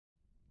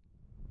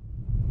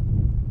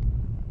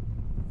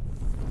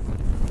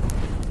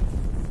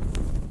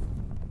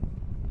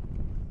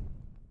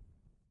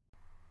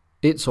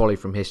It's Ollie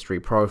from History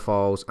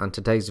Profiles, and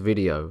today's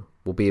video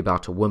will be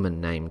about a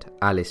woman named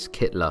Alice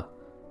Kyteler,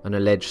 an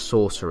alleged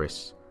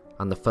sorceress,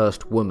 and the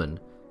first woman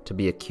to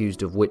be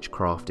accused of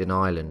witchcraft in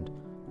Ireland,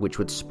 which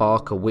would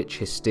spark a witch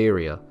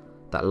hysteria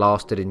that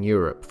lasted in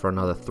Europe for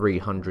another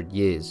 300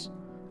 years,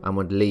 and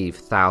would leave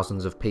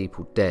thousands of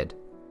people dead.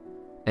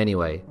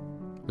 Anyway,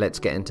 let's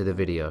get into the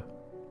video.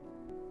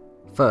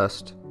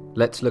 First,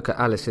 let's look at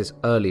Alice's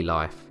early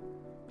life.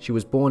 She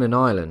was born in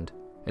Ireland,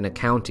 in a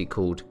county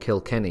called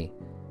Kilkenny,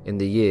 in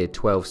the year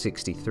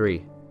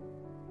 1263.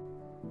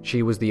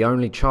 She was the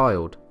only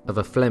child of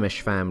a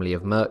Flemish family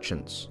of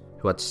merchants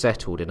who had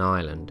settled in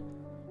Ireland.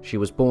 She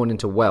was born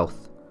into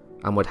wealth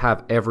and would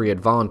have every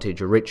advantage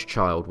a rich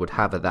child would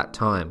have at that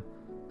time,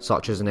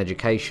 such as an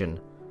education,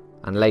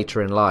 and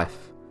later in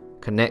life,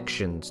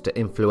 connections to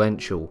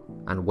influential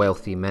and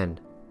wealthy men.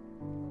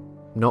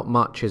 Not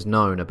much is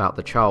known about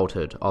the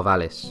childhood of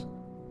Alice,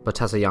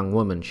 but as a young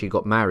woman she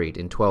got married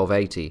in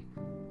 1280,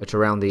 at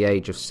around the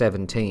age of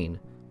 17,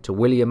 to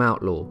William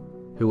Outlaw,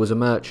 who was a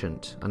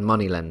merchant and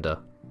moneylender,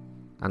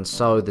 and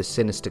so the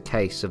sinister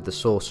case of the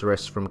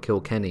sorceress from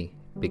Kilkenny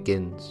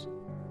begins.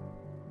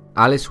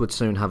 Alice would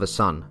soon have a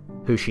son,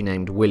 who she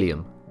named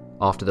William,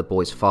 after the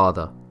boy's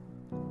father.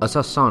 As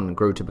her son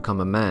grew to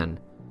become a man,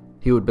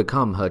 he would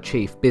become her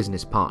chief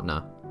business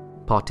partner,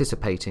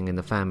 participating in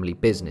the family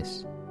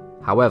business.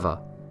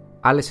 However,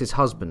 Alice's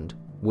husband,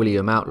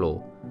 William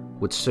Outlaw,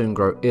 would soon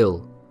grow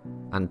ill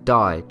and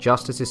die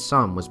just as his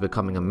son was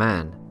becoming a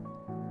man.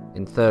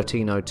 In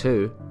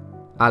 1302,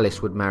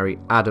 Alice would marry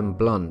Adam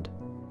Blund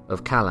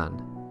of Callan,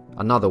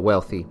 another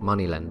wealthy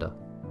moneylender.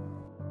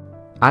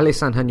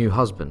 Alice and her new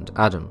husband,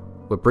 Adam,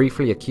 were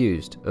briefly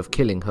accused of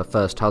killing her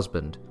first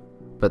husband,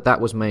 but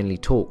that was mainly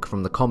talk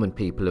from the common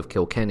people of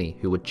Kilkenny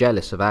who were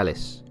jealous of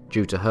Alice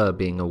due to her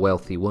being a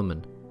wealthy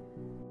woman.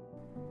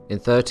 In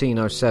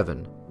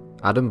 1307,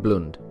 Adam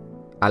Blund,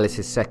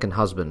 Alice's second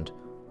husband,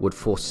 would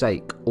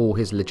forsake all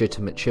his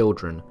legitimate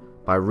children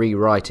by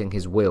rewriting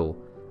his will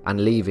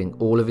and leaving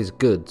all of his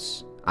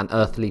goods and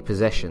earthly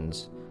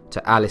possessions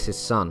to Alice's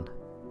son,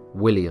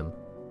 William.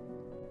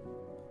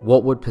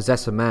 What would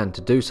possess a man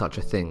to do such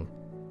a thing?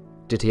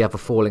 Did he have a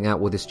falling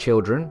out with his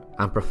children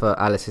and prefer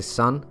Alice's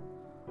son?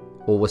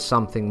 Or was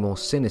something more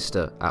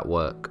sinister at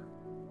work?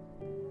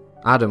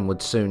 Adam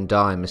would soon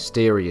die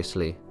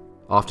mysteriously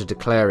after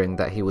declaring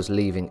that he was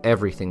leaving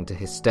everything to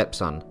his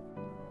stepson.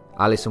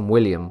 Alice and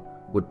William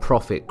would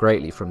profit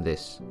greatly from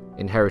this,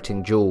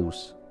 inheriting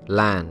jewels,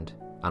 land,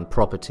 and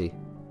property.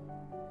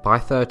 By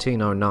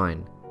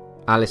 1309,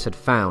 Alice had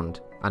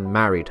found and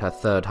married her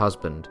third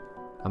husband,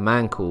 a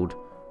man called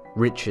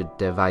Richard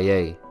de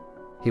Vaillet.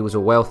 He was a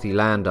wealthy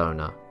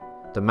landowner.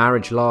 The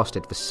marriage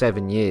lasted for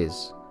 7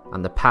 years,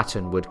 and the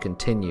pattern would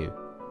continue.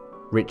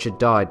 Richard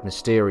died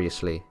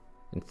mysteriously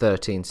in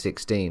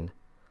 1316.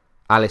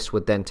 Alice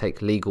would then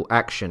take legal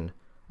action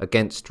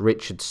against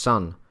Richard's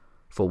son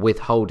for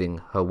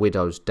withholding her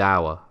widow's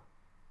dower.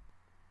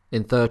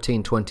 In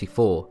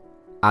 1324,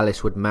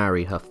 Alice would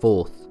marry her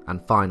fourth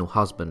and final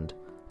husband,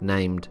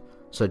 named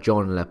Sir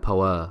John le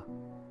Poer,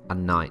 a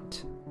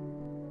knight.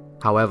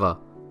 However,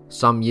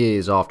 some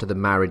years after the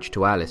marriage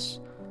to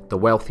Alice, the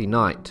wealthy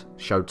knight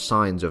showed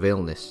signs of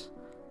illness.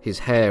 His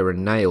hair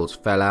and nails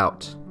fell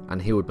out, and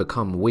he would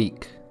become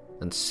weak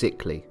and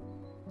sickly.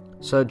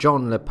 Sir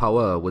John le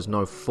Poer was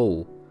no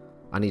fool,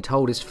 and he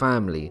told his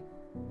family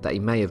that he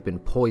may have been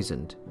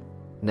poisoned.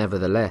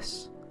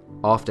 Nevertheless,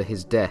 after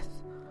his death,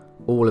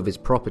 all of his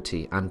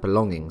property and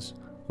belongings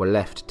were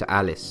left to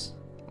Alice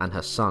and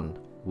her son,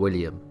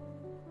 William.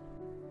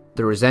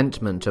 The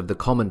resentment of the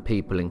common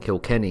people in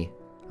Kilkenny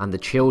and the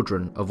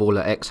children of all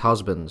her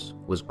ex-husbands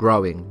was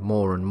growing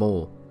more and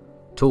more.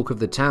 Talk of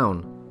the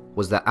town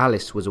was that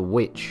Alice was a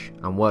witch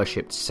and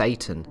worshipped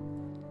Satan.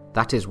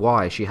 That is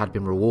why she had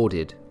been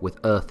rewarded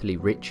with earthly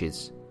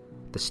riches.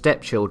 The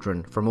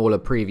stepchildren from all her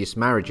previous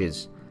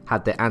marriages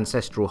had their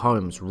ancestral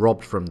homes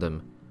robbed from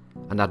them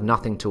and had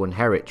nothing to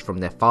inherit from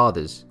their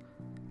fathers,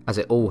 as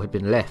it all had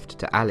been left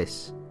to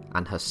Alice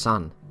and her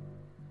son.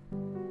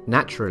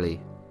 Naturally,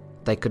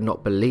 they could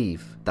not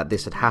believe that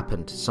this had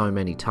happened so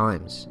many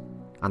times,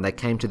 and they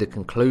came to the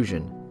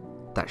conclusion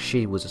that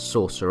she was a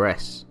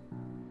sorceress.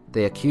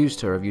 They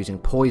accused her of using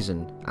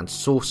poison and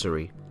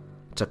sorcery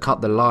to cut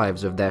the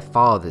lives of their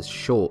fathers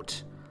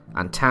short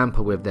and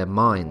tamper with their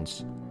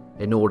minds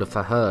in order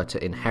for her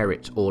to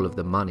inherit all of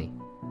the money.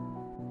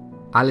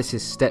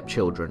 Alice's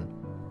stepchildren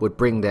would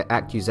bring their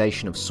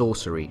accusation of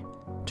sorcery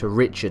to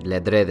Richard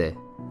le Drede,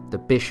 the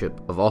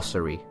Bishop of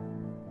Ossory.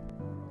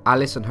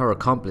 Alice and her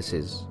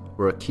accomplices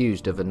were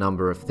accused of a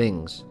number of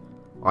things.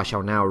 I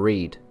shall now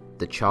read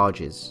the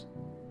charges.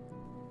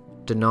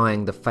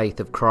 Denying the faith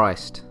of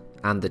Christ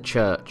and the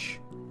Church,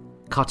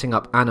 cutting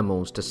up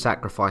animals to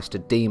sacrifice to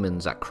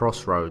demons at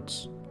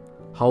crossroads,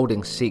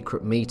 holding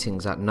secret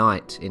meetings at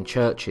night in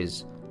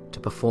churches to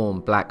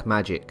perform black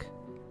magic,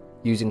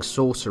 using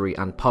sorcery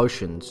and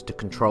potions to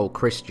control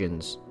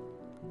Christians,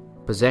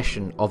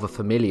 possession of a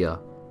familiar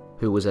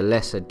who was a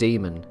lesser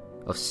demon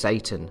of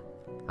Satan,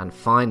 and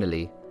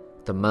finally,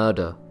 the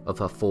murder of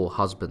her 4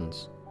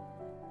 husbands.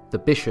 The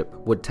bishop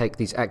would take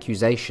these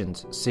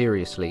accusations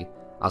seriously,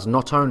 as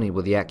not only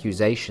were the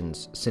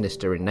accusations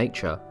sinister in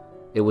nature,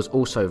 it was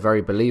also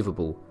very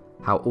believable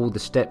how all the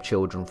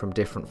stepchildren from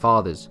different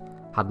fathers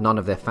had none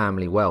of their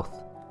family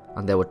wealth,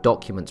 and there were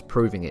documents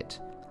proving it,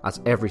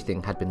 as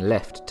everything had been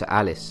left to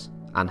Alice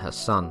and her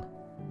son.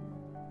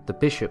 The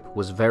bishop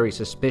was very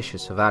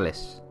suspicious of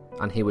Alice,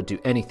 and he would do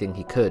anything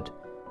he could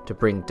to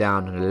bring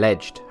down an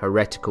alleged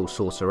heretical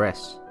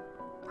sorceress.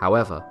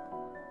 However,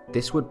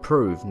 this would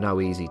prove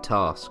no easy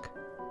task.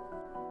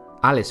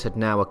 Alice had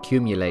now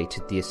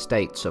accumulated the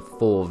estates of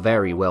 4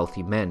 very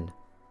wealthy men,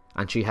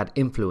 and she had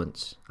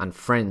influence and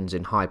friends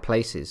in high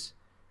places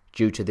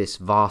due to this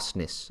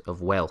vastness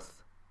of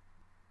wealth.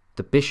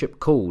 The bishop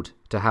called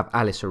to have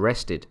Alice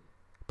arrested,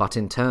 but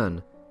in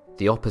turn,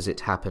 the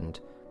opposite happened.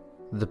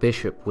 The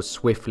bishop was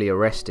swiftly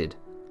arrested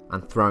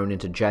and thrown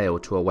into jail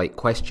to await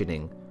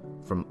questioning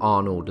from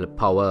Arnold Le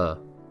Poer,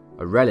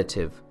 a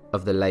relative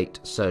of the late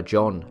Sir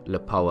John Le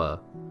Poer,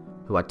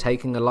 who had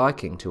taken a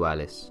liking to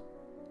Alice.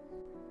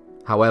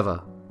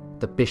 However,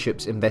 the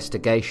bishop's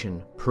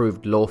investigation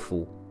proved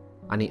lawful,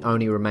 and he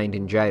only remained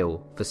in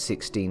jail for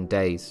 16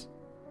 days.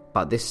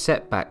 But this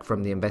setback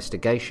from the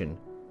investigation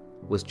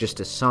was just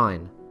a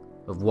sign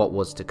of what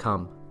was to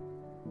come.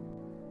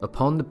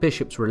 Upon the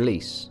bishop's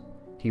release,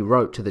 he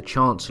wrote to the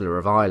Chancellor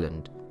of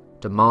Ireland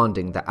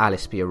demanding that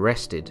Alice be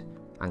arrested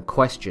and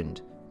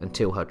questioned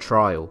until her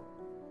trial.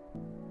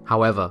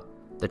 However,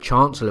 the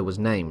Chancellor was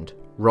named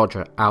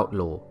Roger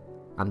Outlaw,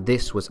 and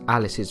this was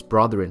Alice's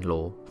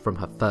brother-in-law from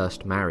her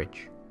first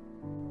marriage.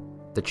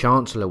 The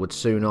Chancellor would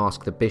soon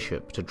ask the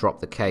bishop to drop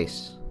the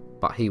case,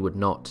 but he would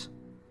not.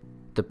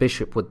 The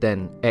bishop would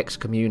then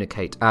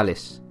excommunicate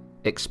Alice,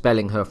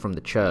 expelling her from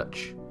the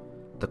church.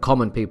 The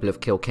common people of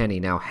Kilkenny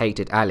now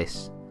hated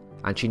Alice,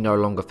 and she no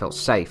longer felt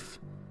safe,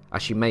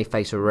 as she may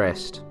face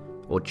arrest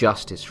or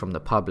justice from the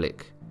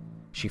public.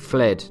 She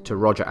fled to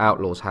Roger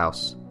Outlaw's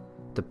house.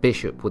 The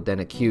bishop would then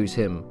accuse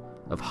him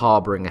of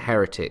harbouring a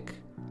heretic,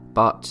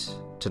 but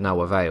to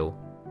no avail.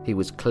 He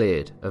was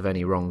cleared of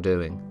any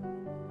wrongdoing.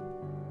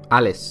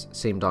 Alice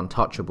seemed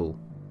untouchable.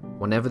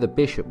 Whenever the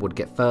bishop would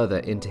get further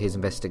into his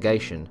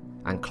investigation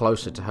and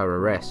closer to her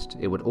arrest,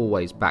 it would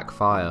always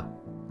backfire.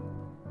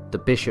 The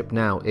bishop,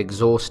 now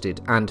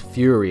exhausted and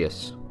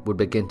furious, would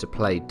begin to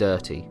play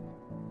dirty.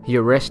 He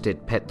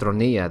arrested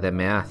Petronilla de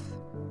Meath,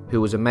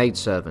 who was a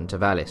maidservant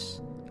of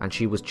Alice, and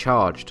she was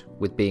charged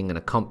with being an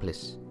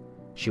accomplice.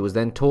 She was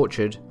then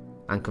tortured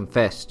and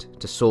confessed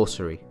to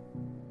sorcery.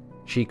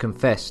 She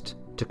confessed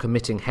to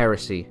committing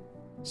heresy,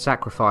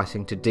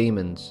 sacrificing to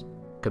demons,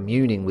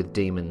 communing with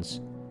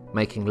demons,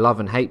 making love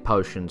and hate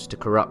potions to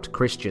corrupt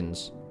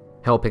Christians,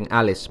 helping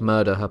Alice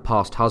murder her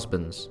past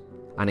husbands,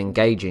 and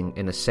engaging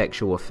in a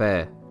sexual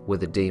affair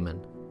with a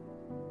demon.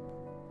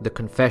 The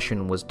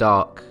confession was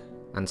dark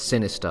and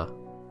sinister.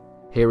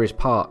 Here is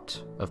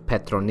part of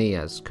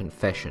Petronilla's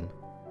confession.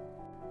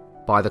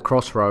 By the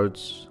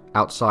crossroads,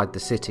 outside the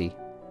city,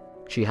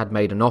 she had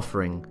made an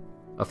offering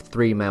of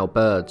 3 male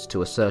birds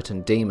to a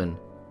certain demon,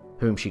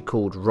 whom she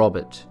called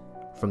Robert,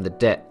 from the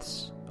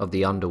depths of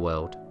the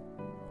underworld.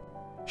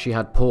 She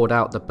had poured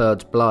out the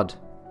bird's blood,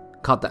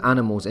 cut the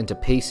animals into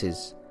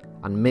pieces,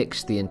 and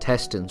mixed the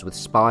intestines with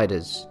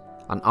spiders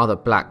and other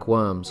black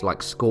worms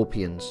like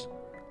scorpions,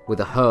 with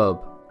a herb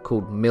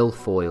called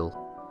milfoil,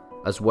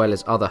 as well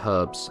as other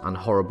herbs and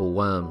horrible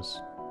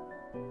worms.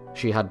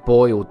 She had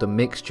boiled the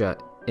mixture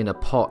in a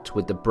pot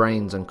with the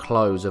brains and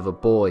clothes of a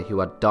boy who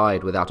had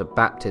died without a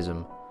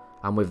baptism,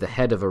 and with the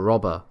head of a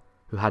robber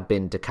who had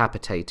been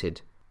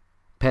decapitated.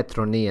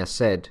 Petronilla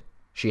said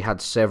she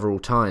had several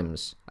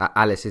times, at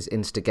Alice's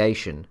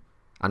instigation,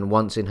 and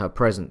once in her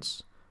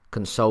presence,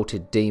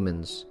 consulted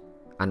demons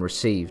and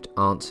received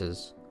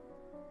answers.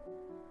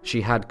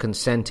 She had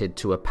consented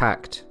to a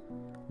pact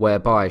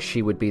whereby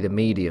she would be the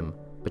medium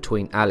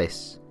between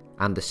Alice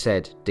and the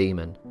said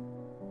demon.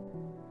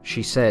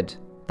 She said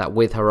that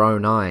with her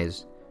own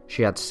eyes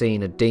she had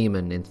seen a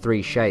demon in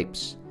 3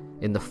 shapes,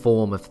 in the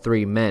form of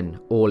 3 men,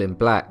 all in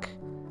black,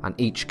 and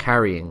each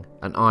carrying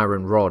an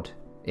iron rod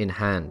in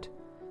hand.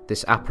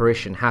 This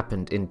apparition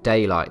happened in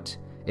daylight,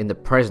 in the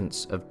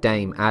presence of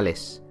Dame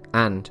Alice,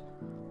 and,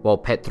 while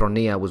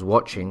Petronilla was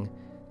watching,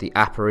 the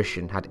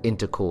apparition had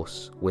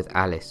intercourse with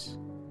Alice.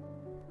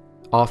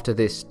 After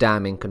this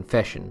damning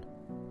confession,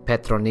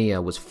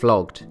 Petronilla was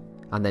flogged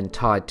and then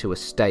tied to a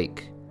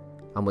stake,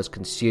 and was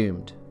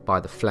consumed by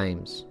the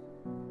flames.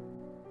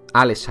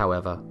 Alice,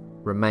 however,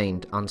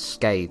 remained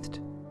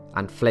unscathed,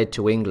 and fled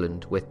to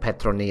England with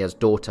Petronilla's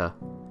daughter,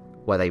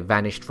 where they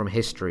vanished from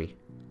history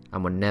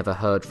and were never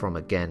heard from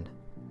again.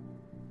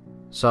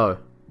 So,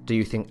 do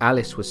you think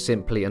Alice was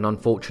simply an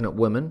unfortunate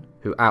woman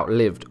who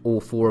outlived all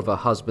 4 of her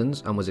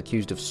husbands and was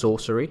accused of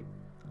sorcery?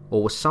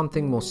 Or was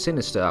something more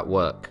sinister at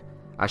work,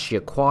 as she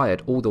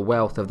acquired all the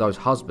wealth of those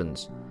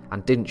husbands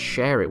and didn't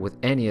share it with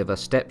any of her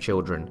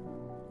stepchildren?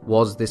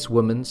 Was this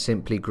woman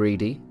simply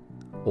greedy?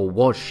 Or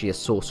was she a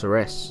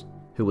sorceress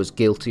who was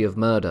guilty of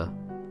murder?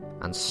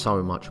 And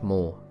so much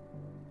more.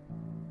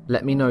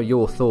 Let me know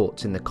your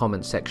thoughts in the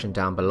comment section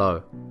down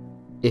below.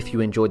 If you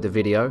enjoyed the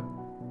video,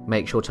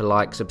 Make sure to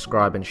like,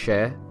 subscribe and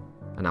share,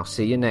 and I'll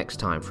see you next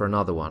time for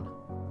another one.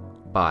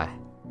 Bye.